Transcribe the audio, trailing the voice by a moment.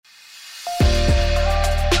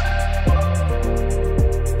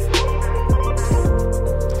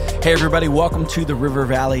Hey everybody, welcome to the River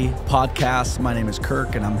Valley Podcast. My name is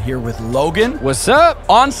Kirk and I'm here with Logan. What's up?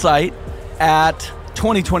 On site at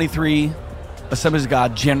 2023 Assemblies of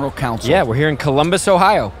God General Council. Yeah, we're here in Columbus,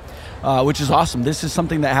 Ohio. Which is awesome. This is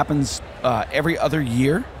something that happens every other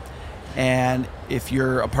year. And if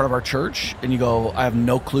you're a part of our church and you go, I have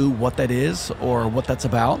no clue what that is or what that's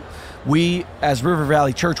about, we, as River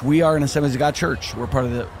Valley Church, we are an Assemblies of God church. We're part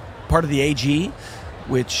of the AG,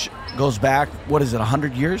 which goes back, what is it,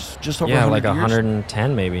 100 years? Just over 100 years? Yeah, like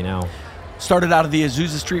 110 maybe now. Started out of the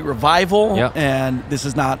Azusa Street Revival, Yep. And this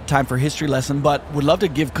is not time for history lesson, but would love to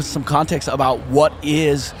give some context about what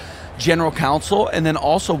is General Council, and then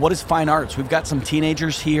also what is fine arts. We've got some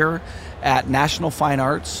teenagers here at National Fine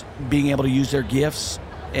Arts being able to use their gifts,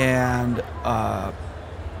 and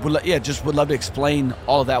would love to explain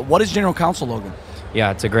all of that. What is General Council, Logan?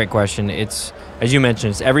 Yeah, it's a great question. It's, as you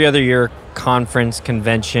mentioned, it's every other year conference,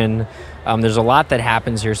 convention. There's a lot that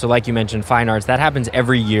happens here. So like you mentioned, fine arts, that happens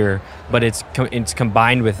every year, but it's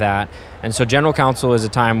combined with that. And so General Council is a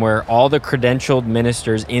time where all the credentialed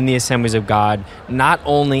ministers in the Assemblies of God, not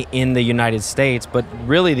only in the United States, but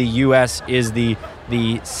really the U.S. is the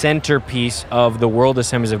centerpiece of the World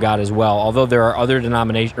Assemblies of God as well. Although there are other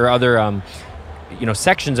denominations or other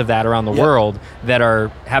sections of that around the world that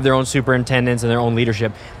have their own superintendents and their own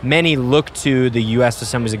leadership. Many look to the U.S.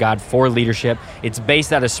 Assemblies of God for leadership. It's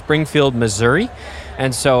based out of Springfield, Missouri.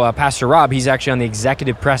 And so Pastor Rob, he's actually on the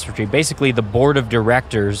executive presbytery, basically the board of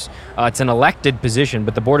directors. It's an elected position,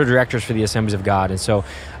 but the board of directors for the Assemblies of God. And so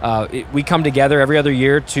we come together every other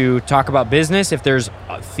year to talk about business. If there's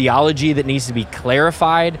theology that needs to be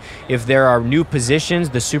clarified, if there are new positions,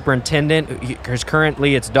 the superintendent, because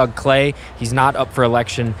currently it's Doug Clay. He's not up for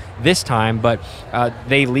election this time, but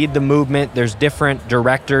they lead the movement. There's different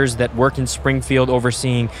directors that work in Springfield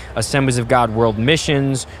overseeing Assemblies of God World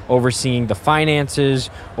Missions, overseeing the finances,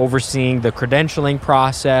 overseeing the credentialing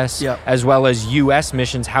process, as well as U.S.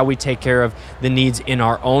 missions, how we take care of the needs in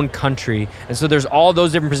our own country. And so there's all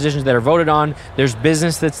those different positions that are voted on. There's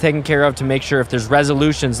business that's taken care of to make sure if there's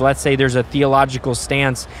resolutions, let's say there's a theological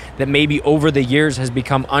stance that maybe over the years has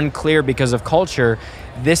become unclear because of culture,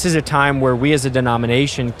 this is a time where we as a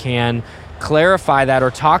denomination can clarify that or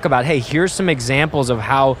talk about, hey, here's some examples of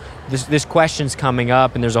how this question's coming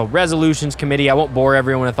up, and there's a resolutions committee. I won't bore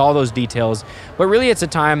everyone with all those details, but really it's a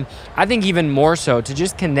time, I think even more so, to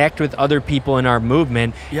just connect with other people in our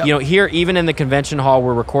movement. Yep. Here, even in the convention hall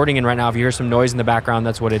we're recording in right now, if you hear some noise in the background,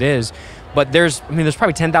 that's what it is. But there's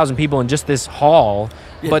probably 10,000 people in just this hall.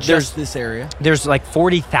 But just this area. There's like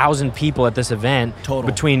 40,000 people at this event. Total.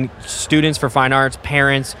 Between students for fine arts,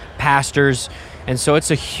 parents, pastors. And so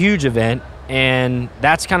it's a huge event. And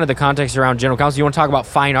that's kind of the context around General Council. You want to talk about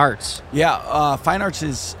fine arts? Yeah, fine arts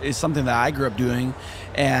is something that I grew up doing.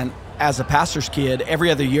 And as a pastor's kid,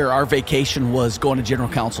 every other year our vacation was going to General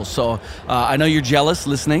Council. So I know you're jealous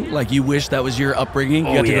listening, like you wish that was your upbringing.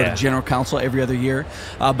 You got to go to General Council every other year.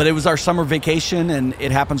 But it was our summer vacation, and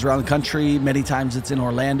it happens around the country. Many times it's in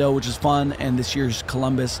Orlando, which is fun, and this year's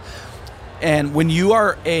Columbus. And when you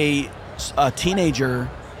are a teenager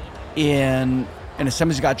in an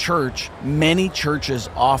Assemblies of God church, many churches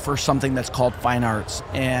offer something that's called fine arts.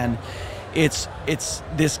 And it's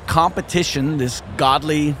this competition, this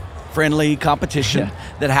godly, friendly competition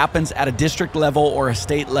that happens at a district level or a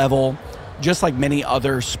state level, just like many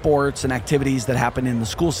other sports and activities that happen in the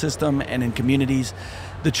school system and in communities.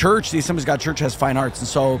 The church, the Assemblies of God Church, has fine arts. And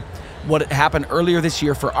so what happened earlier this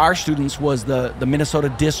year for our students was the Minnesota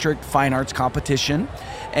District Fine Arts Competition,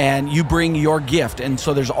 and you bring your gift. And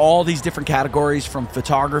so there's all these different categories, from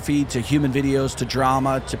photography to human videos to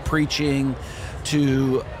drama to preaching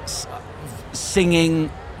to singing,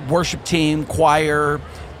 worship team, choir.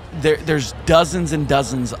 There's dozens and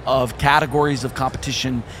dozens of categories of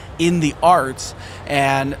competition in the arts,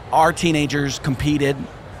 and our teenagers competed.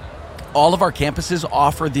 All of our campuses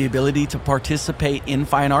offer the ability to participate in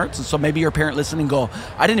fine arts. And so maybe you're a parent listening and go,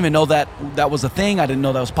 I didn't even know that was a thing. I didn't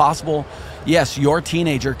know that was possible. Yes, your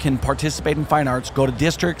teenager can participate in fine arts, go to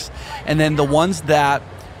districts, and then the ones that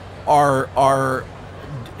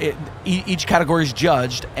each category is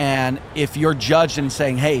judged. And if you're judged and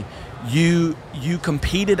saying, hey, you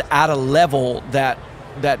competed at a level that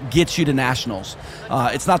gets you to nationals.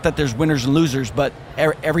 It's not that there's winners and losers, but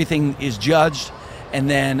everything is judged. And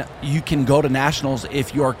then you can go to nationals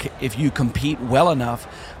if you compete well enough.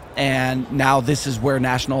 And now this is where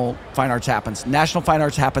National Fine Arts happens. National Fine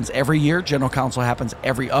Arts happens every year. General Council happens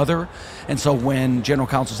every other. And so when General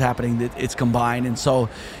Council is happening, it's combined. And so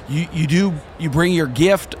you bring your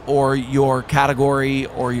gift or your category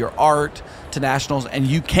or your art to nationals, and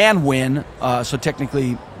you can win. So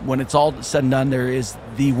technically, when it's all said and done, there is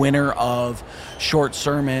the winner of short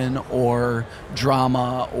sermon or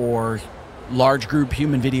drama or large group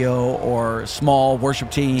human video or small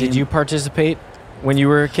worship team. Did you participate when you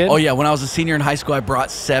were a kid? Oh, yeah. When I was a senior in high school, I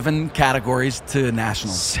brought 7 categories to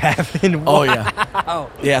nationals. 7? Oh, yeah.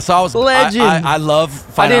 Yeah, so I was... Legend. I love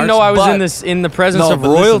fine I didn't know arts, I was in the presence of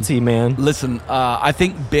royalty, man. Listen, I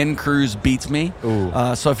think Ben Cruz beats me.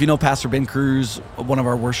 So if you know Pastor Ben Cruz, one of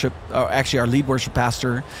our actually our lead worship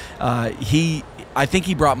pastor, I think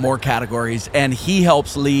he brought more categories, and he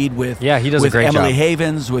helps lead with he does a great Emily job.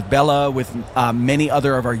 Havens, with Bella, with many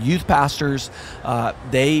other of our youth pastors.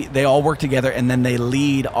 They all work together, and then they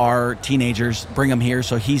lead our teenagers, bring them here.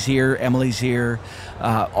 So he's here, Emily's here,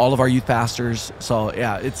 all of our youth pastors. So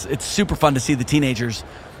yeah, it's super fun to see the teenagers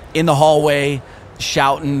in the hallway,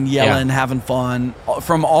 shouting, yelling, having fun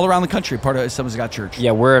from all around the country, part of Assemblies of God Church.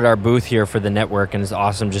 Yeah, we're at our booth here for the network, and it's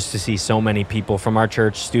awesome just to see so many people from our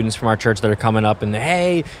church, students from our church that are coming up and,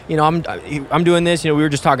 hey, I'm doing this. We were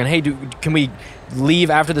just talking, hey, can we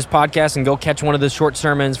leave after this podcast and go catch one of the short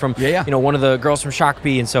sermons from one of the girls from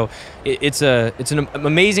Shakopee? And so it's an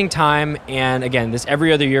amazing time, and again, this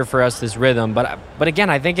every other year for us, this rhythm. But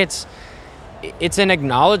again, I think it's an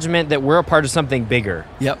acknowledgement that we're a part of something bigger.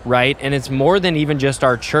 Yep. Right? And it's more than even just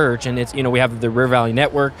our church. And it's, we have the River Valley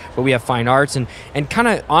Network, but we have fine arts, and kind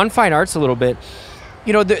of on fine arts a little bit,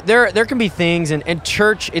 there can be things and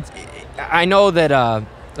church. I know that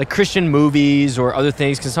like Christian movies or other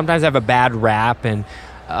things can sometimes have a bad rap, and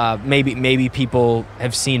maybe people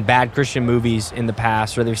have seen bad Christian movies in the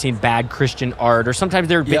past, or they've seen bad Christian art, or sometimes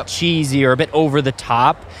they're a bit cheesy or a bit over the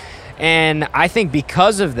top. And I think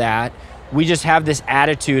because of that, we just have this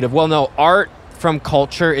attitude of, well, no, art from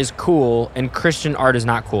culture is cool and Christian art is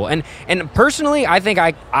not cool. And personally, I think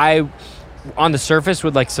I on the surface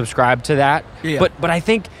would subscribe to that. Yeah. But I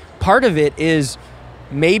think part of it is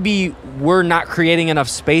maybe we're not creating enough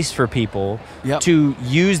space for people to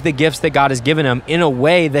use the gifts that God has given them in a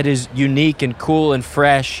way that is unique and cool and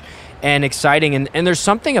fresh and exciting. And there's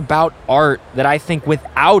something about art that I think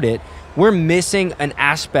without it, we're missing an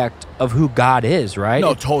aspect of who God is, right?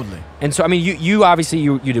 No, totally. And so, I mean, you obviously,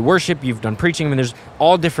 you did worship, you've done preaching, I mean, there's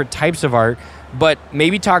all different types of art, but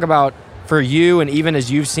maybe talk about, for you, and even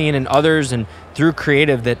as you've seen in others and through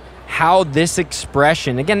creative, that how this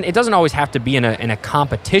expression, again, it doesn't always have to be in a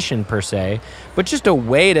competition per se, but just a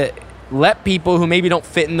way to let people who maybe don't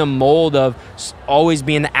fit in the mold of always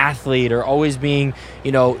being the athlete or always being,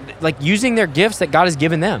 using their gifts that God has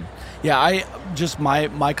given them. Yeah,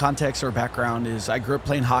 my context or background is I grew up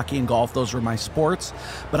playing hockey and golf. Those were my sports,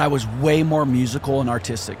 but I was way more musical and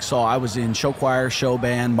artistic. So I was in show choir, show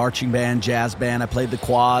band, marching band, jazz band. I played the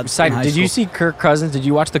quads. Did you see Kirk Cousins? Did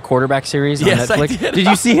you watch the quarterback series on Netflix? I did. Did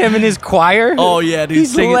you see him in his choir? Oh yeah, dude.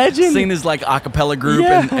 He's a legend. Singing his a cappella group,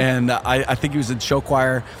 and I think he was in show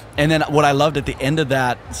choir. And then what I loved at the end of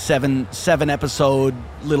that seven episode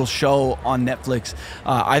little show on Netflix,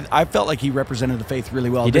 I felt like he represented the faith really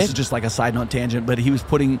well. This is just like a side note tangent, but he was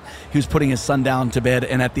putting his son down to bed,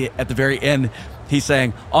 and at the very end, he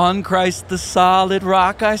sang, "On Christ the solid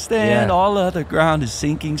rock I stand, all other ground is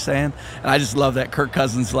sinking sand." And I just love that Kirk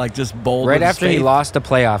Cousins just bold. Right after he lost a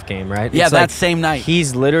playoff game, right? Yeah, that same night.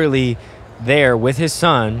 He's literally there with his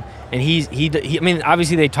son, and he I mean,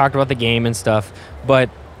 obviously they talked about the game and stuff, but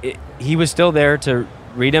he was still there to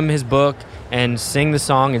read him his book and sing the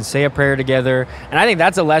song and say a prayer together. And I think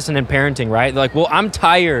that's a lesson in parenting, right? Like, well, I'm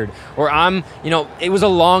tired, or it was a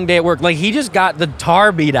long day at work. Like, he just got the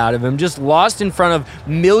tar beat out of him, just lost in front of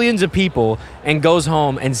millions of people, and goes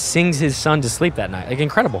home and sings his son to sleep that night. Like,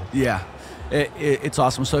 incredible. Yeah, it's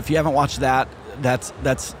awesome. So if you haven't watched that, that's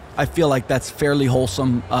I feel like that's fairly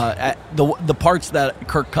wholesome. The parts that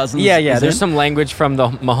Kirk Cousins there's some language from the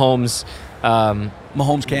Mahomes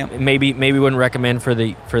camp. Maybe wouldn't recommend for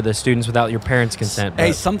the students without your parents' consent.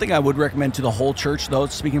 Hey, something I would recommend to the whole church, though,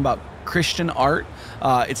 speaking about Christian art,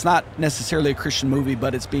 it's not necessarily a Christian movie,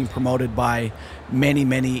 but it's being promoted by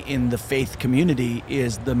many in the faith community,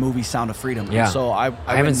 is the movie Sound of Freedom. Yeah. And so I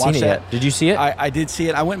haven't seen it yet. Did you see it? I did see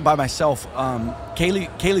it. I went by myself.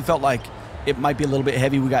 Kaylee felt like it might be a little bit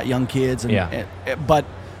heavy. We got young kids, but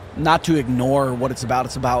not to ignore what it's about.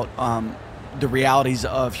 It's about the realities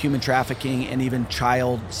of human trafficking and even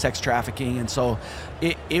child sex trafficking. And so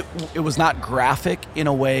it was not graphic in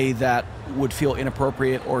a way that would feel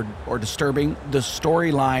inappropriate or disturbing. The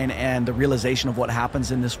storyline and the realization of what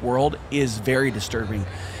happens in this world is very disturbing.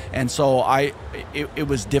 And so it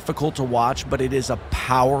was difficult to watch, but it is a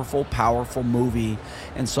powerful, powerful movie.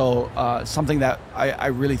 And so something that I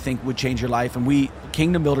really think would change your life. And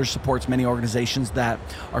Kingdom Builders supports many organizations that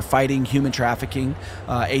are fighting human trafficking,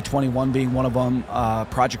 A21 being one of them,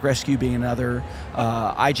 Project Rescue being another,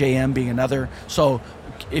 IJM being another. So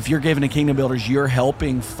if you're giving to Kingdom Builders, you're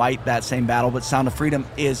helping fight that same battle. But Sound of Freedom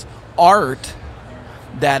is art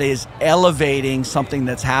that is elevating something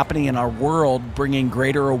that's happening in our world, bringing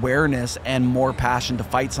greater awareness and more passion to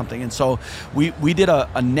fight something. And so we did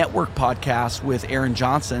a network podcast with Aaron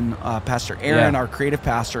Johnson, Pastor Aaron, our creative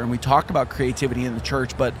pastor, and we talked about creativity in the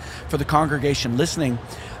church. But for the congregation listening,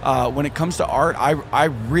 when it comes to art, I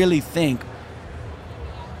really think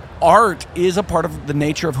art is a part of the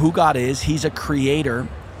nature of who God is. He's a creator.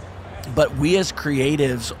 But we as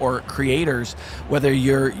creatives or creators, whether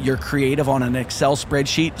you're creative on an Excel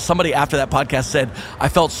spreadsheet, somebody after that podcast said, I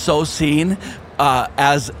felt so seen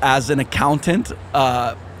as an accountant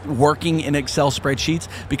working in Excel spreadsheets,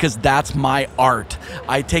 because that's my art.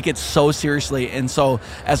 I take it so seriously. And so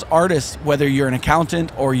as artists, whether you're an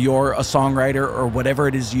accountant or you're a songwriter or whatever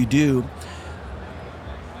it is you do,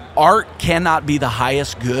 art cannot be the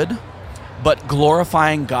highest good. But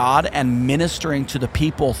glorifying God and ministering to the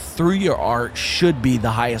people through your art should be the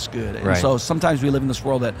highest good. And so sometimes we live in this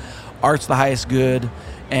world that art's the highest good,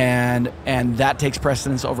 and that takes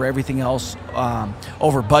precedence over everything else,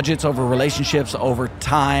 over budgets, over relationships, over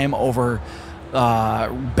time, over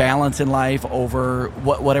balance in life, over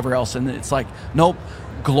whatever else. And it's like, nope.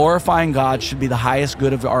 Glorifying God should be the highest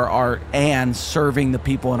good of our art, and serving the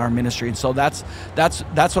people in our ministry. And so that's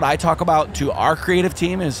what I talk about to our creative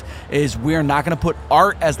team is we're not going to put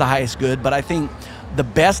art as the highest good, but I think the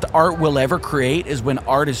best art we'll ever create is when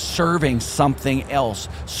art is serving something else,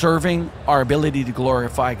 serving our ability to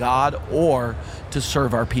glorify God or to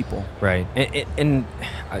serve our people. Right. And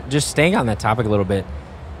just staying on that topic a little bit,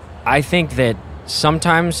 I think that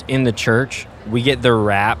sometimes in the church we get the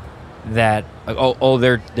rap that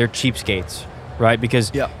they're cheapskates, right?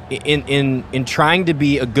 Because in trying to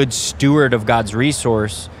be a good steward of God's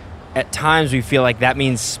resource, at times we feel like that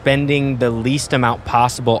means spending the least amount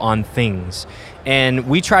possible on things. And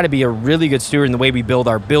we try to be a really good steward in the way we build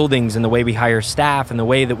our buildings and the way we hire staff and the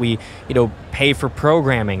way that we, pay for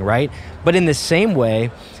programming, right? But in the same way,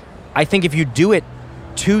 I think if you do it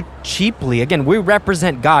too cheaply, again, we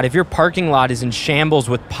represent God. If your parking lot is in shambles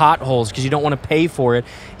with potholes because you don't want to pay for it,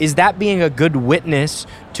 is that being a good witness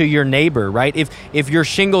to your neighbor, right? If your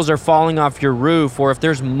shingles are falling off your roof, or if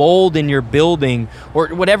there's mold in your building, or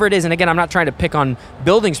whatever it is, and again, I'm not trying to pick on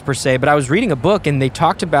buildings per se, but I was reading a book and they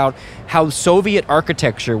talked about how Soviet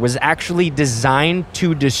architecture was actually designed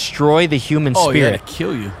to destroy the human spirit. To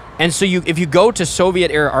kill you. And so if you go to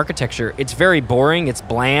Soviet era architecture, it's very boring, it's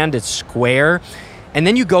bland, it's square. And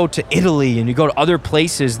then you go to Italy and you go to other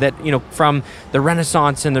places that, from the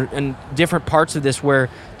Renaissance and different parts of this where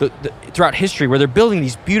throughout history where they're building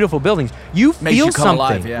these beautiful buildings. You feel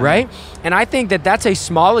something, alive, right? And I think that that's a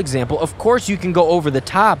small example. Of course, you can go over the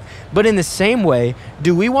top, but in the same way,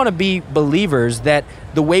 do we want to be believers that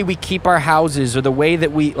the way we keep our houses or the way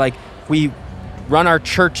that we run our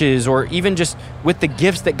churches, or even just with the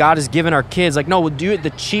gifts that God has given our kids, no, we'll do it the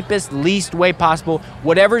cheapest, least way possible,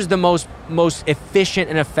 whatever's the most efficient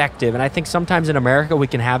and effective. And I think sometimes in America we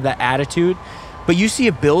can have that attitude, but you see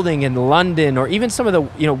a building in London or even some of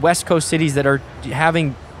the West Coast cities that are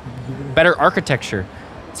having better architecture.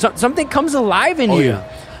 Something comes alive in you. Yeah.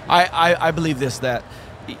 I believe this, that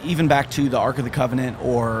even back to the Ark of the Covenant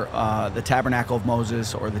or the Tabernacle of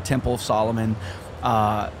Moses or the Temple of Solomon,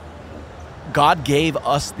 God gave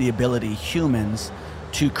us the ability, humans,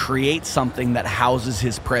 to create something that houses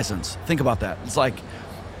his presence. Think about that. It's like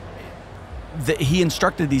he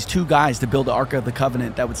instructed these two guys to build the Ark of the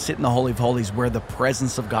Covenant that would sit in the Holy of Holies where the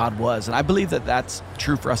presence of God was. And I believe that that's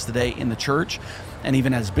true for us today in the church, and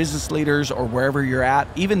even as business leaders or wherever you're at,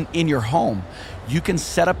 even in your home. You can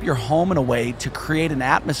set up your home in a way to create an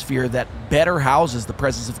atmosphere that better houses the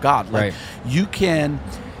presence of God. Right.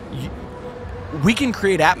 We can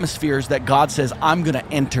create atmospheres that God says, I'm going to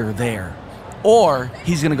enter there. Or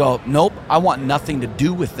he's going to go, nope, I want nothing to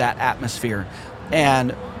do with that atmosphere.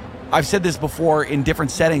 And I've said this before in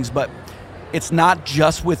different settings, but it's not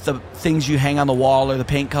just with the things you hang on the wall or the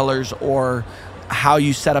paint colors or how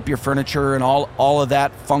you set up your furniture and all of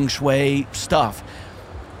that feng shui stuff.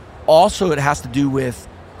 Also, it has to do with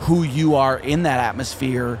who you are in that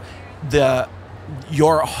atmosphere, the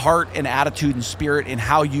your heart and attitude and spirit and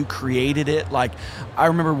how you created it. Like, I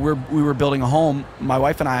remember we were building a home, my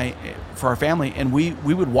wife and I, for our family, and we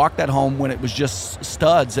would walk that home when it was just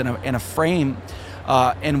studs and a frame,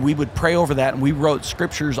 and we would pray over that, and we wrote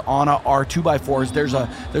scriptures on our 2x4s.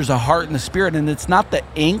 There's a heart and the spirit, and it's not the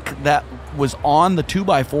ink that was on the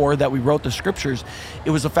 2x4 that we wrote the scriptures.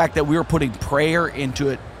 It was the fact that we were putting prayer into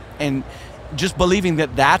it and just believing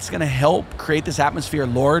that that's going to help create this atmosphere.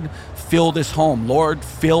 Lord, fill this home. Lord,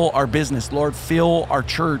 fill our business. Lord, fill our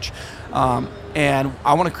church. And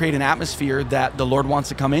I want to create an atmosphere that the Lord wants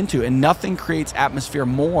to come into. And nothing creates atmosphere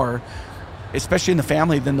more, especially in the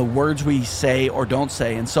family, than the words we say or don't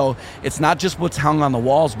say. And so it's not just what's hung on the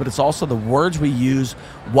walls, but it's also the words we use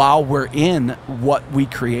while we're in what we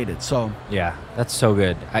created. So yeah, that's so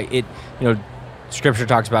good. Scripture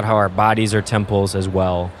talks about how our bodies are temples as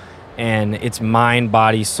well. And it's mind,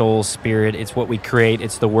 body, soul, spirit. It's what we create.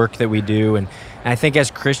 It's the work that we do. And I think as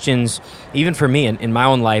Christians, even for me in my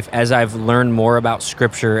own life, as I've learned more about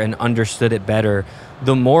Scripture and understood it better,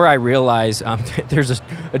 the more I realize there's a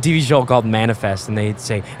TV show called Manifest, and they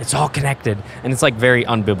say it's all connected. And it's like very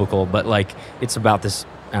unbiblical, but like it's about this,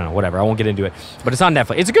 I don't know, whatever. I won't get into it. But it's on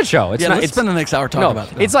Netflix. It's a good show. Let's spend the next hour talking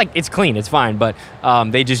about it. It's like, it's clean. It's fine. But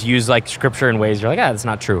they just use like Scripture in ways you're like, that's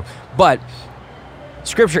not true. But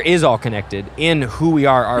Scripture is all connected in who we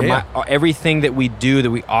are, everything that we do, that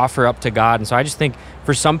we offer up to God. And so I just think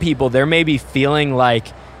for some people, there may be feeling like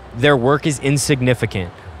their work is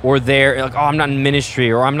insignificant, or they're like, oh, I'm not in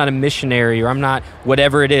ministry, or I'm not a missionary, or I'm not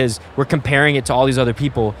whatever it is. We're comparing it to all these other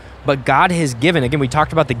people. But God has given, again, we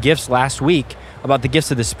talked about the gifts last week, about the gifts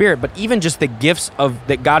of the Spirit, but even just the gifts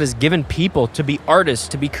that God has given people to be artists,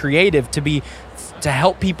 to be creative, to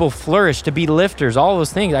help people flourish, to be lifters, all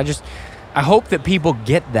those things. I hope that people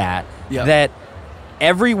get that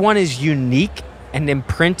everyone is unique and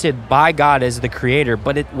imprinted by God as the creator,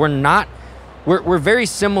 but we're very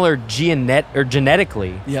similar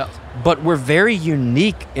genetically, but we're very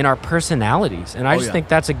unique in our personalities. And I think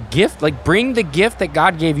that's a gift. Like, bring the gift that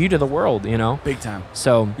God gave you to the world, Big time.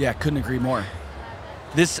 So yeah, couldn't agree more.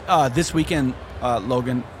 This weekend,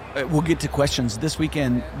 Logan, we'll get to questions. This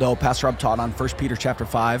weekend, though, Pastor Rob taught on 1 Peter chapter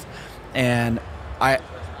 5, and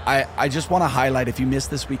I just want to highlight, if you missed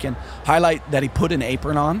this weekend, that he put an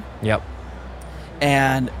apron on. Yep.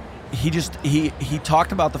 And he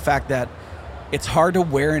talked about the fact that it's hard to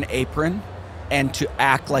wear an apron and to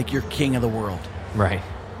act like you're king of the world. Right.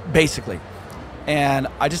 Basically. And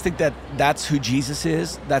I just think that that's who Jesus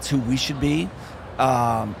is. That's who we should be.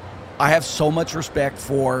 I have so much respect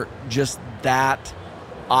for just that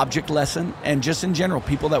object lesson, and just in general,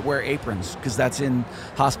 people that wear aprons, because that's in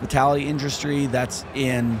hospitality industry, that's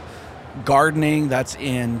in gardening, that's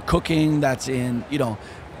in cooking, that's in,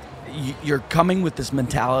 you're coming with this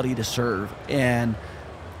mentality to serve. And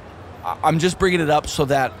I'm just bringing it up so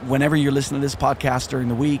that whenever you're listening to this podcast during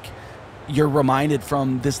the week, you're reminded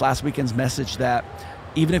from this last weekend's message that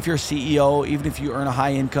even if you're a CEO, even if you earn a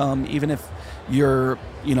high income, even if you're,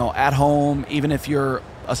 at home, even if you're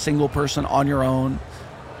a single person on your own,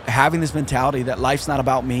 having this mentality that life's not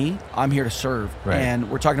about me, I'm here to serve. Right. And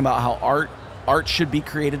we're talking about how art should be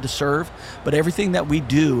created to serve, but everything that we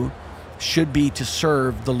do should be to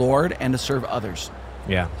serve the Lord and to serve others.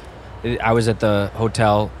 Yeah. I was at the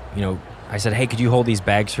hotel, I said, hey, could you hold these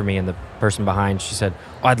bags for me? And the person behind, she said,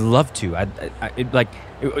 oh, I'd love to. I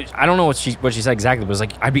don't know what she said exactly, but it was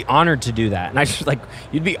like, I'd be honored to do that. And I just like,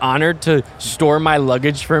 you'd be honored to store my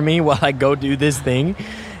luggage for me while I go do this thing.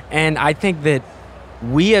 And I think that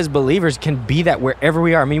we as believers can be that wherever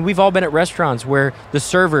we are. I mean, we've all been at restaurants where the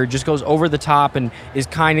server just goes over the top and is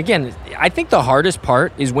kind. Again, I think the hardest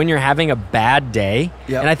part is when you're having a bad day.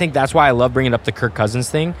 Yep. And I think that's why I love bringing up the Kirk Cousins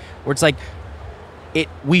thing, where it's like,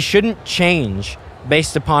 we shouldn't change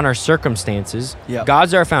based upon our circumstances. Yep.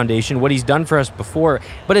 God's our foundation, what he's done for us before.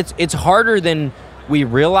 But it's harder than we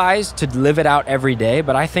realize to live it out every day.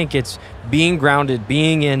 But I think it's being grounded,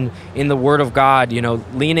 being in the Word of God,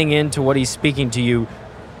 leaning into what he's speaking to you,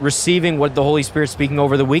 receiving what the Holy Spirit's speaking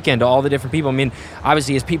over the weekend to all the different people. I mean,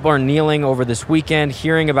 obviously, as people are kneeling over this weekend,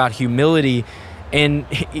 hearing about humility, and,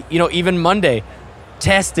 even Monday,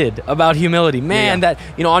 tested about humility. Man, that,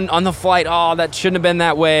 on the flight, oh, that shouldn't have been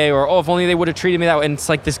that way, or, oh, if only they would have treated me that way. And it's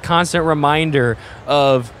like this constant reminder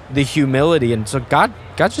of the humility. And so God's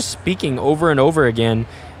just speaking over and over again.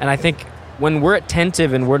 And I think when we're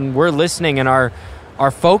attentive and when we're listening and our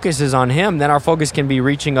focus is on him, then our focus can be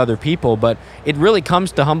reaching other people. But it really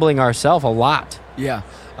comes to humbling ourselves a lot. Yeah.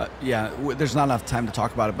 There's not enough time to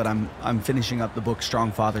talk about it, but I'm finishing up the book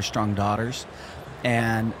Strong Fathers, Strong Daughters.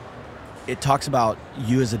 And it talks about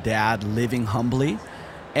you as a dad living humbly.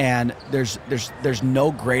 And there's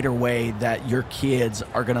no greater way that your kids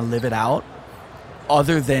are going to live it out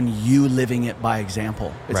other than you living it by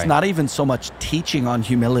example. It's Right. not even so much teaching on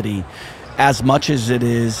humility as much as it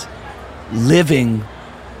is living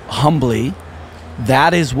humbly.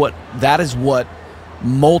 That is what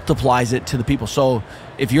multiplies it to the people. So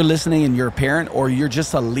if you're listening and you're a parent or you're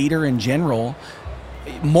just a leader in general,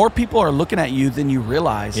 more people are looking at you than you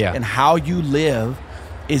realize. Yeah. And how you live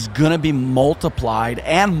is going to be multiplied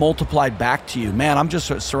and multiplied back to you. Man, I'm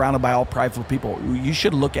just surrounded by all prideful people. You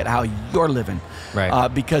should look at how you're living. Right.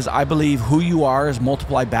 Because I believe who you are is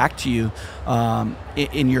multiplied back to you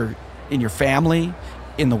in your family,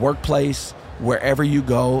 in the workplace, wherever you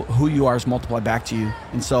go. Who you are is multiplied back to you.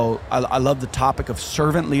 And so I love the topic of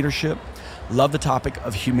servant leadership, love the topic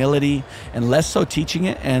of humility, and less so teaching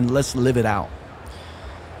it, and let's live it out.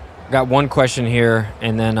 Got one question here,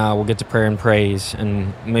 and then we'll get to prayer and praise,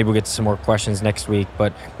 and maybe we'll get to some more questions next week.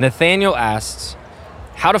 But Nathaniel asks,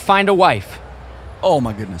 how to find a wife? Oh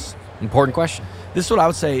my goodness. Important question. This is what I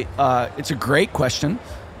would say. It's a great question.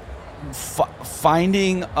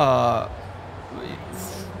 Finding a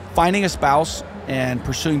spouse and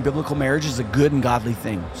pursuing biblical marriage is a good and godly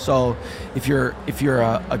thing. So if you're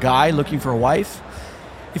a guy looking for a wife,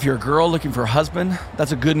 if you're a girl looking for a husband,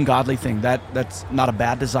 that's a good and godly thing. That's not a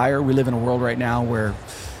bad desire. We live in a world right now where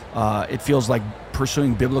it feels like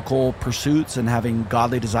pursuing biblical pursuits and having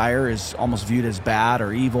godly desire is almost viewed as bad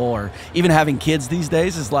or evil, or even having kids these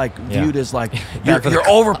days is like viewed as like you're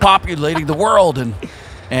overpopulating the world,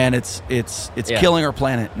 and it's killing our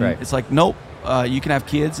planet. And Right. it's like, nope, you can have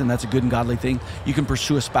kids, and that's a good and godly thing. You can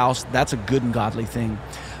pursue a spouse, that's a good and godly thing.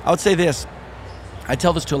 I would say this, I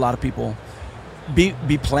tell this to a lot of people.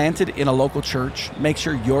 Be planted in a local church. Make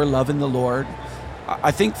sure you're loving the Lord.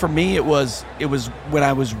 I think for me, it was when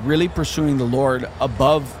I was really pursuing the Lord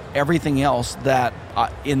above everything else that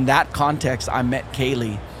in that context I met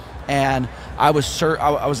Kaylee, and I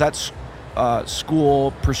was at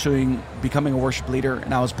school pursuing becoming a worship leader,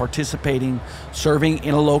 and I was serving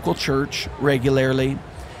in a local church regularly,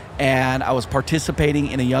 and I was participating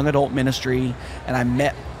in a young adult ministry, and I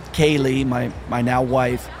met Kaylee, my now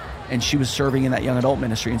wife, and she was serving in that young adult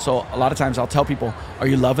ministry. And so a lot of times I'll tell people, are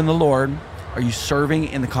you loving the Lord? Are you serving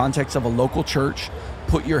in the context of a local church?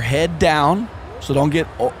 Put your head down, so don't get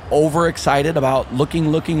overexcited about looking.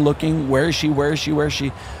 Where is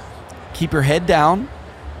she? Keep your head down,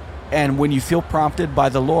 and when you feel prompted by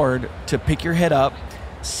the Lord to pick your head up,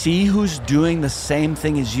 see who's doing the same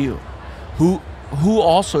thing as you, who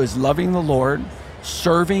also is loving the Lord,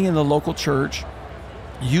 serving in the local church,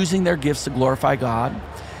 using their gifts to glorify God.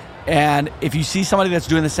 And if you see somebody that's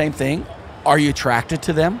doing the same thing, are you attracted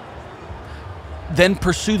to them? Then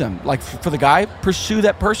pursue them. Like for the guy, pursue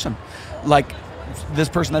that person. Like this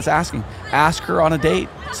person that's asking, ask her on a date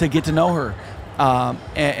to get to know her,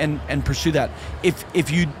 and pursue that.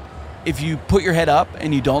 If you put your head up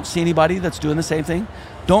and you don't see anybody that's doing the same thing,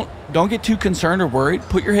 don't get too concerned or worried.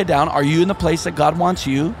 Put your head down. Are you in the place that God wants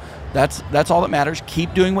you? That's all that matters.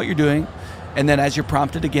 Keep doing what you're doing, and then as you're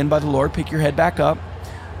prompted again by the Lord, pick your head back up.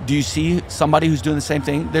 Do you see somebody who's doing the same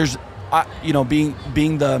thing? There's,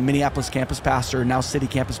 being the Minneapolis campus pastor, now city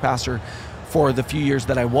campus pastor, for the few years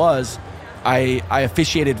that I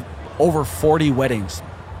officiated over 40 weddings.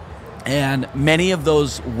 And many of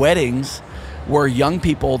those weddings were young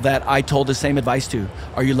people that I told the same advice to.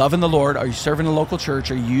 Are you loving the Lord? Are you serving the local church?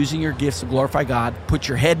 Are you using your gifts to glorify God? Put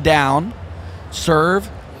your head down, serve.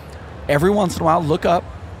 Every once in a while, look up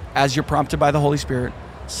as you're prompted by the Holy Spirit.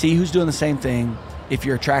 See who's doing the same thing. If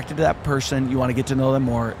you're attracted to that person, you want to get to know them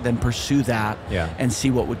more, then pursue that and see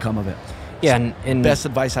what would come of it. Yeah, and best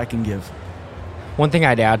advice I can give. One thing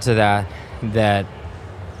I'd add to that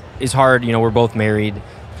is hard. We're both married,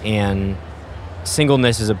 and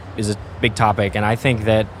singleness is a big topic. And I think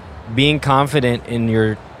that being confident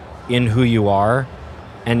in who you are,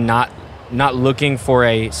 and not looking for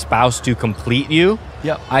a spouse to complete you,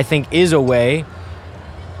 I think is a way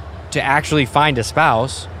to actually find a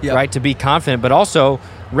spouse, right? To be confident, but also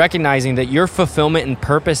recognizing that your fulfillment and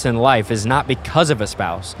purpose in life is not because of a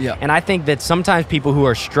spouse. And I think that sometimes people who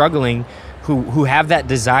are struggling, who have that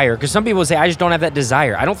desire, because some people say, I just don't have that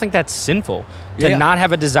desire. I don't think that's sinful to not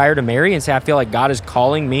have a desire to marry and say, I feel like God is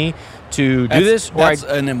calling me to do this. That's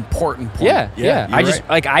an important point. I just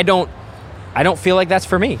I don't feel like that's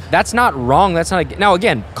for me. That's not wrong. That's not now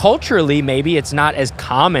again, culturally maybe it's not as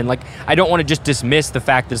common. Like I don't want to just dismiss the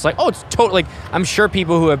fact that it's like, oh, it's totally like I'm sure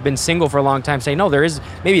people who have been single for a long time say no, there is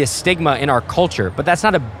maybe a stigma in our culture, but that's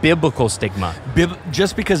not a biblical stigma.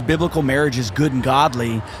 Just because biblical marriage is good and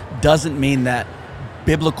godly doesn't mean that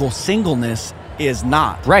biblical singleness is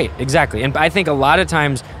not. Right, exactly. And I think a lot of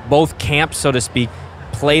times both camps, so to speak,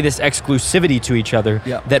 play this exclusivity to each other,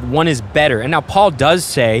 that one is better. And now Paul does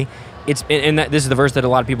say, this is the verse that a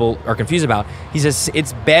lot of people are confused about. He says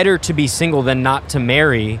it's better to be single than not to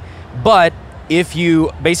marry, but if you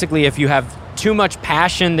have too much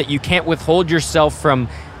passion that you can't withhold yourself from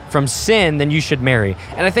sin, then you should marry.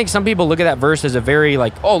 And I think some people look at that verse as a very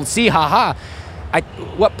like, oh, see, haha.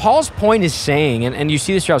 What Paul's point is saying, and you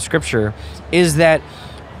see this throughout Scripture, is that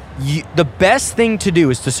the best thing to do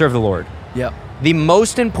is to serve the Lord. Yep. The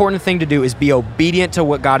most important thing to do is be obedient to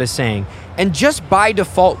what God is saying. And just by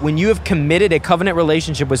default, when you have committed a covenant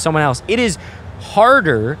relationship with someone else, it is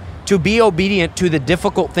harder to be obedient to the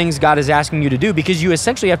difficult things God is asking you to do, because you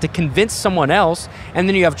essentially have to convince someone else, and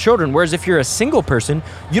then you have children. Whereas if you're a single person,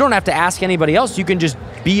 you don't have to ask anybody else. You can just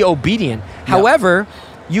be obedient. Yep. However,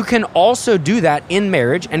 you can also do that in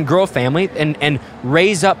marriage and grow a family and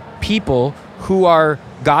raise up people who are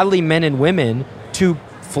godly men and women to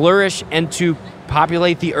flourish and to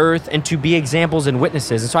populate the earth and to be examples and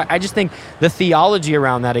witnesses. And so I just think the theology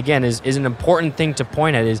around that, again, is an important thing to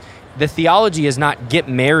point at. Is the theology is not get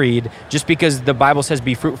married just because the Bible says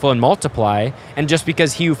be fruitful and multiply, and just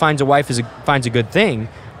because he who finds a wife finds a good thing.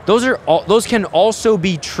 Those can also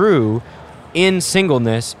be true in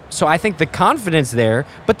singleness. So I think the confidence there,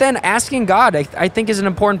 but then asking God, I think, is an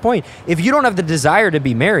important point. If you don't have the desire to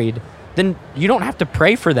be married, then you don't have to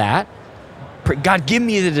pray for that. God, give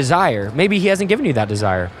me the desire. Maybe he hasn't given you that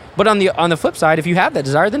desire. But on the flip side, if you have that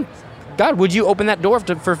desire, then God, would you open that door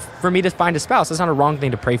for me to find a spouse? That's not a wrong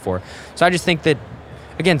thing to pray for. So I just think that,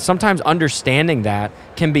 again, sometimes understanding that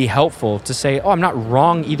can be helpful to say, oh, I'm not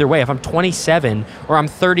wrong either way. If I'm 27 or I'm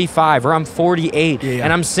 35 or I'm 48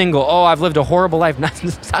 and I'm single, oh, I've lived a horrible life.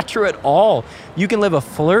 That's not true at all. You can live a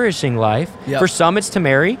flourishing life. Yep. For some, it's to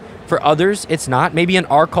marry. For others, it's not. Maybe in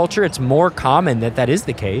our culture, it's more common that is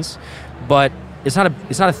the case. But it's not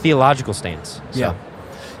a theological stance. So.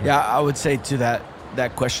 Yeah, I would say to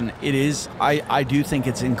that question, it is. I do think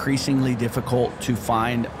it's increasingly difficult to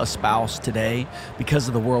find a spouse today because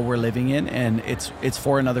of the world we're living in, and it's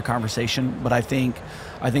for another conversation. But I think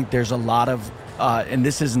there's a lot of, and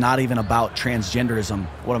this is not even about transgenderism,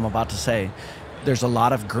 what I'm about to say. There's a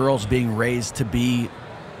lot of girls being raised to be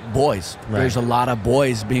boys. Right. There's a lot of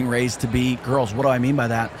boys being raised to be girls. What do I mean by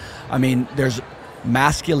that? I mean, there's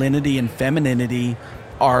masculinity and femininity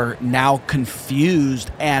are now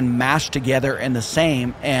confused and mashed together in the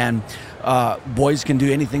same, and boys can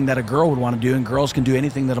do anything that a girl would want to do, and girls can do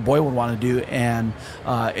anything that a boy would want to do, and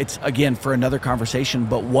it's, again, for another conversation.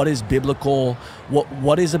 But what is biblical?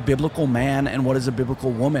 What is a biblical man and what is a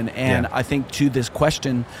biblical woman? And I think to this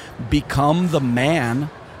question, become the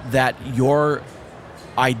man that your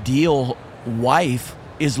ideal wife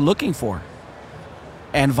is looking for,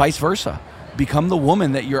 and vice versa. Become the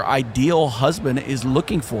woman that your ideal husband is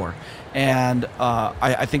looking for. And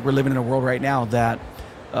I think we're living in a world right now that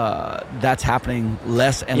that's happening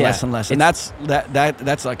less and less and less. And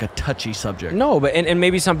that's like a touchy subject. No, but and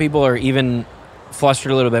maybe some people are even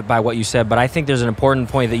flustered a little bit by what you said, but I think there's an important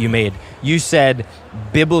point that you made. You said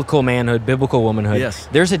biblical manhood, biblical womanhood. Yes.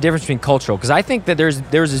 There's a difference between cultural, because I think that there's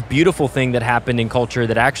this beautiful thing that happened in culture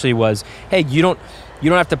that actually was, hey, you don't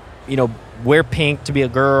have to, wear pink to be a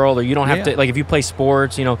girl, or you don't have to, like, if you play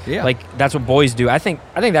sports, like that's what boys do. I think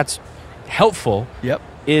that's helpful. Yep.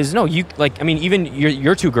 Is no, you like, I mean, even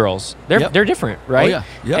your two girls, they're different, right? Oh, yeah.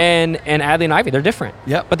 Yep. And Adley and Ivy, they're different.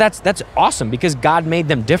 Yep. But that's awesome, because God made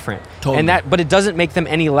them different. Totally. But it doesn't make them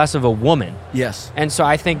any less of a woman. Yes. And so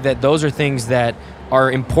I think that those are things that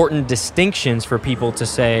are important distinctions for people to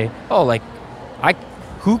say, oh, like,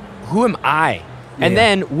 who am I? And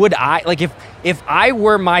then would I, like, if I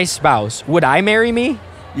were my spouse, would I marry me?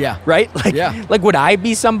 Yeah. Right? Like, would I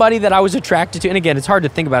be somebody that I was attracted to? And again, it's hard to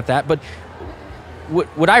think about that, but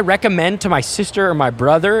would I recommend to my sister or my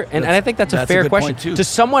brother? And I think that's a fair question. To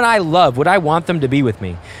someone I love, would I want them to be with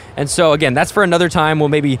me? And so again, that's for another time. We'll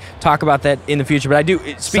maybe talk about that in the future. But I do,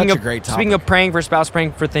 speaking of praying for spouse,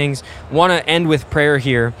 praying for things, want to end with prayer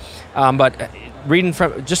here. But reading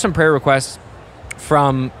from just some prayer requests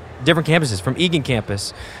from different campuses. From Egan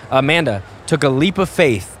campus, Amanda took a leap of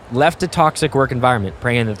faith, left a toxic work environment,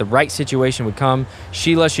 praying that the right situation would come.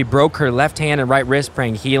 Sheila, she broke her left hand and right wrist,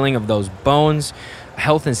 praying healing of those bones,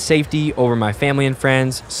 health and safety over my family and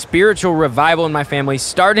friends, spiritual revival in my family,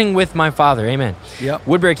 starting with my father. Amen. Yep.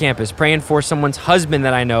 Woodbury campus, praying for someone's husband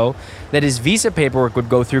that I know, that his visa paperwork would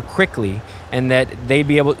go through quickly, and that they'd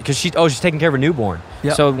be able, because she's taking care of a newborn.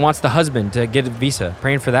 Yep. So wants the husband to get a visa.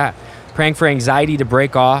 Praying for that. Praying for anxiety to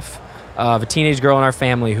break off, of a teenage girl in our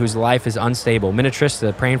family whose life is unstable.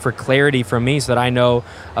 Minatrista, praying for clarity from me so that I know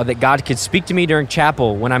that God could speak to me during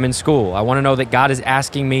chapel when I'm in school. I want to know that God is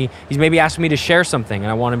asking me, he's maybe asking me to share something,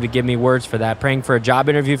 and I want him to give me words for that. Praying for a job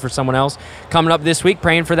interview for someone else coming up this week,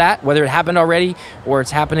 praying for that, whether it happened already or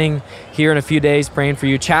it's happening here in a few days. Praying for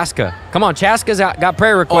you. Chaska. Come on, Chaska's got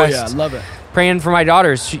prayer requests. Oh, yeah, love it. Praying for my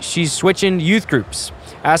daughters. She's switching youth groups,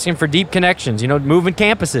 asking for deep connections, moving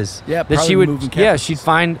campuses. Yeah, that she would, moving campuses. yeah, she'd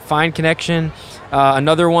find connection.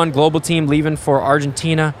 Another one, global team leaving for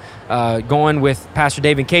Argentina, going with Pastor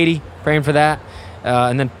Dave and Katie, praying for that.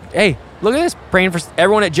 And then, hey, look at this, praying for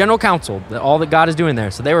everyone at General Council, all that God is doing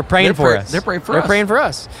there. So they were praying for us. They're praying for us. They're praying for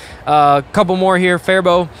us. A couple more here.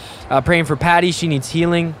 Fairbow, praying for Patty. She needs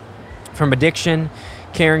healing from addiction.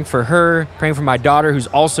 Caring for her, praying for my daughter who's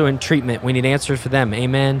also in treatment. We need answers for them.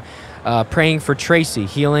 Amen. Praying for Tracy,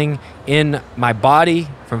 healing in my body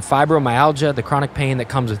from fibromyalgia, the chronic pain that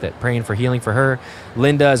comes with it. Praying for healing for her.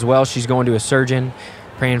 Linda as well, she's going to a surgeon.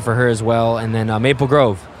 Praying for her as well. And then Maple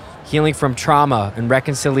Grove, healing from trauma and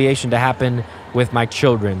reconciliation to happen with my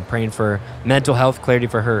children. Praying for mental health, clarity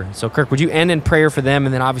for her. So Kirk, would you end in prayer for them?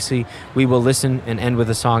 And then obviously we will listen and end with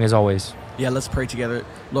a song as always. Yeah, let's pray together.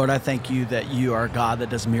 Lord, I thank you that you are a God that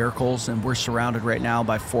does miracles, and we're surrounded right now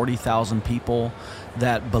by 40,000 people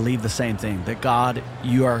that believe the same thing, that God,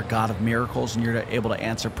 you are a God of miracles, and you're able to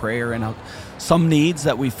answer prayer. And some needs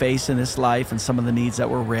that we face in this life and some of the needs that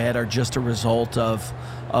were read are just a result of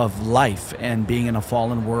life and being in a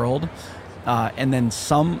fallen world. And then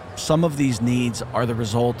some of these needs are the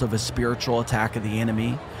result of a spiritual attack of the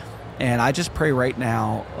enemy. And I just pray right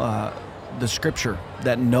now, the scripture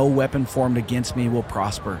that no weapon formed against me will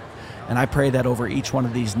prosper. And I pray that over each one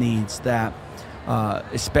of these needs, that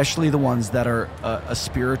especially the ones that are a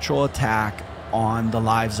spiritual attack on the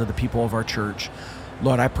lives of the people of our church,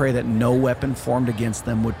 Lord, I pray that no weapon formed against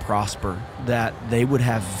them would prosper, that they would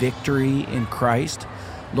have victory in Christ.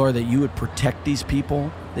 Lord, that you would protect these people,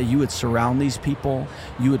 that you would surround these people,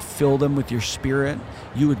 you would fill them with your spirit,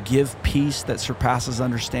 you would give peace that surpasses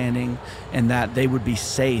understanding, and that they would be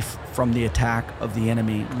safe from the attack of the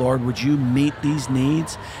enemy. Lord, would you meet these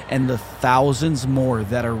needs and the thousands more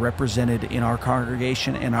that are represented in our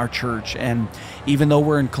congregation and our church. And even though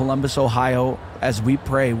we're in Columbus, Ohio, as we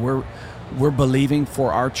pray, we're believing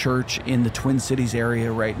for our church in the Twin Cities area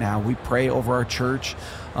right now. We pray over our church,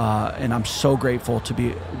 and I'm so grateful to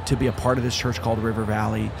be a part of this church called River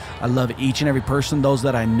Valley. I love each and every person, those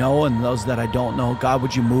that I know and those that I don't know. God,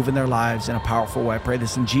 would you move in their lives in a powerful way? I pray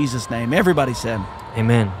this in Jesus' name. Everybody said,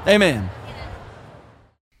 Amen. Amen.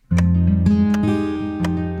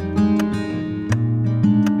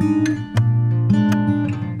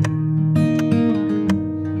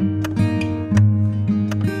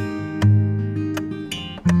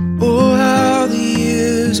 Oh, how the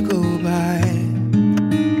years go by,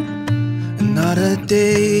 and not a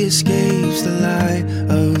day escapes the light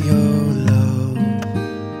of your love.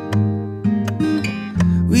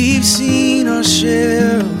 We've seen our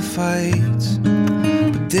share of fights,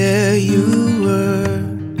 but there you were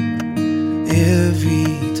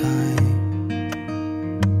every time.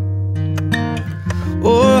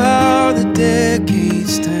 Oh, how the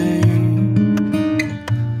decades turn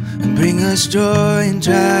and bring us joy and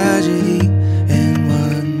tragedy in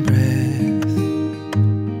one breath.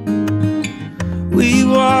 We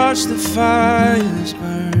watch the fires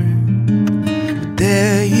burn, but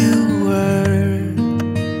there you were.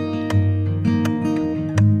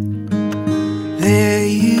 There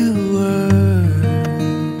you were.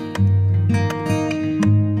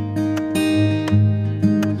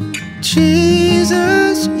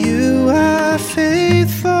 Jesus, you are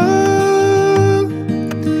faithful.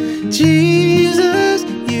 Jesus,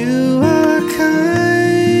 you are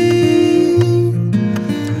kind.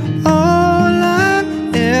 All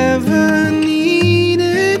I've ever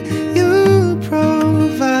needed, you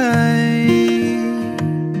provide.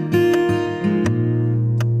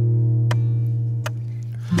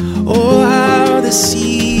 Oh, how the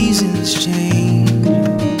seasons change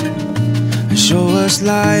and show us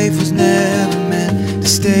life was never meant to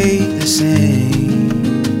stay the same.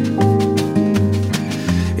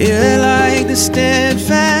 Yeah, like the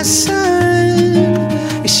steadfast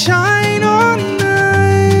sun, you shine on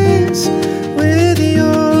us with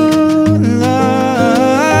your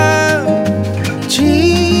love.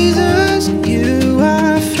 Jesus, you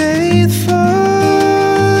are faithful.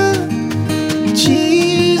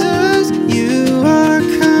 Jesus, you are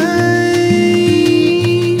kind.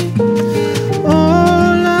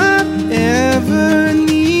 All I've ever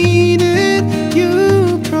needed,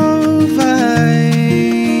 you provide.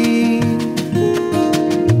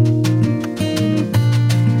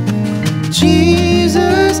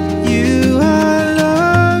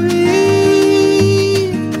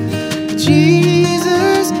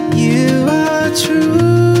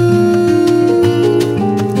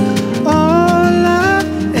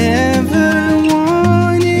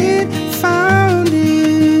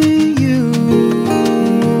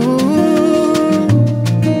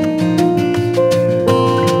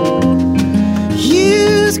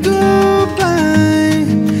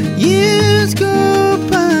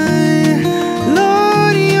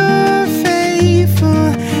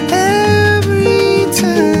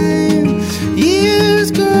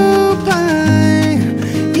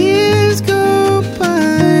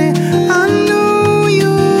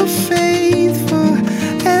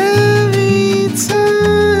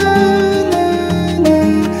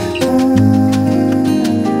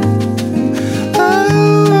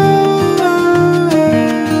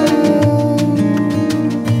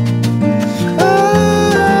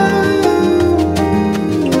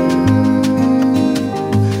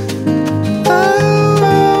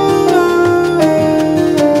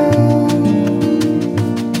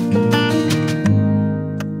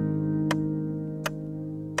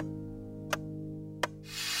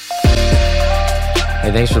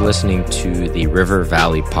 thanks for listening to the River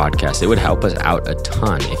Valley podcast. It would help us out a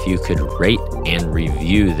ton if you could rate and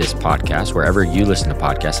review this podcast wherever you listen to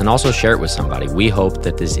podcasts, and also share it with somebody. We hope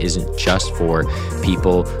that this isn't just for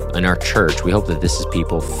people in our church. We hope that this is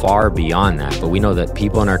people far beyond that, but we know that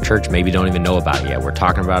people in our church maybe don't even know about it yet. We're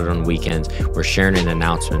talking about it on weekends. We're sharing it in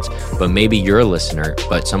announcements, but maybe you're a listener,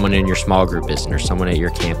 but someone in your small group isn't, or someone at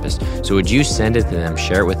your campus. So would you send it to them,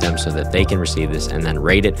 share it with them so that they can receive this, and then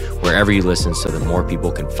rate it wherever you listen so that more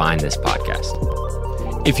people can find this podcast.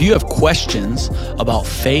 If you have questions about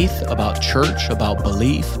faith, about church, about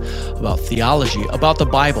belief, about theology, about the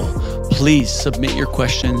Bible, please submit your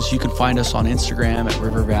questions. You can find us on Instagram at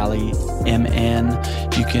River Valley MN.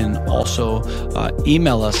 You can also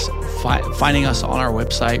email us, finding us on our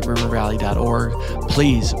website, rivervalley.org.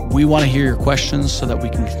 Please, we want to hear your questions so that we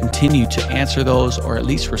can continue to answer those, or at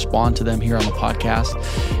least respond to them here on the podcast.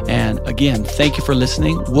 And again, thank you for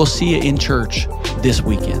listening. We'll see you in church this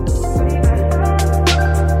weekend.